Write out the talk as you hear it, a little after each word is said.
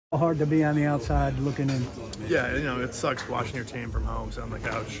Hard to be on the outside looking in. Yeah, you know, it sucks watching your team from home, sit on the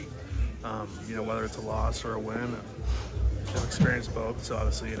couch. You know, whether it's a loss or a win, and, I've experienced both. So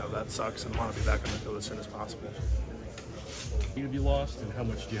obviously, you know, that sucks, and want to be back on the field as soon as possible. Have you lost, and how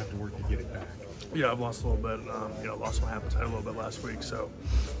much do you have to work to get it back? Yeah, I've lost a little bit. You know, lost my appetite a little bit last week, so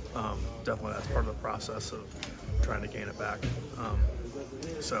definitely that's part of the process of trying to gain it back.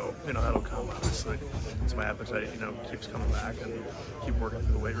 So, you know, that'll come, obviously. It's my appetite, you know, keeps coming back, and keep working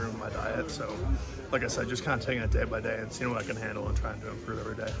through the weight room and my diet. So, like I said, just kind of taking it day by day and seeing what I can handle and trying to improve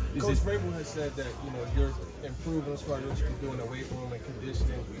every day. Coach Vrabel has said that, you know, you're improving as far as what you can do in the weight room and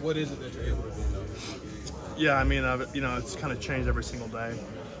conditioning. What is it that you're able to do? Yeah, I mean, you know, it's kind of changed every single day.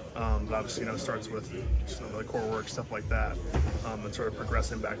 But obviously, you know, it starts with some of the core work, stuff like that, and sort of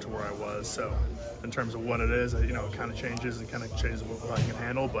progressing back to where I was. So in terms of what it is, you know, it kind of changes and kind of changes what I can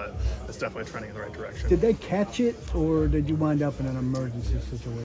handle, but it's definitely trending in the right direction. Did they catch it, or did you wind up in an emergency situation?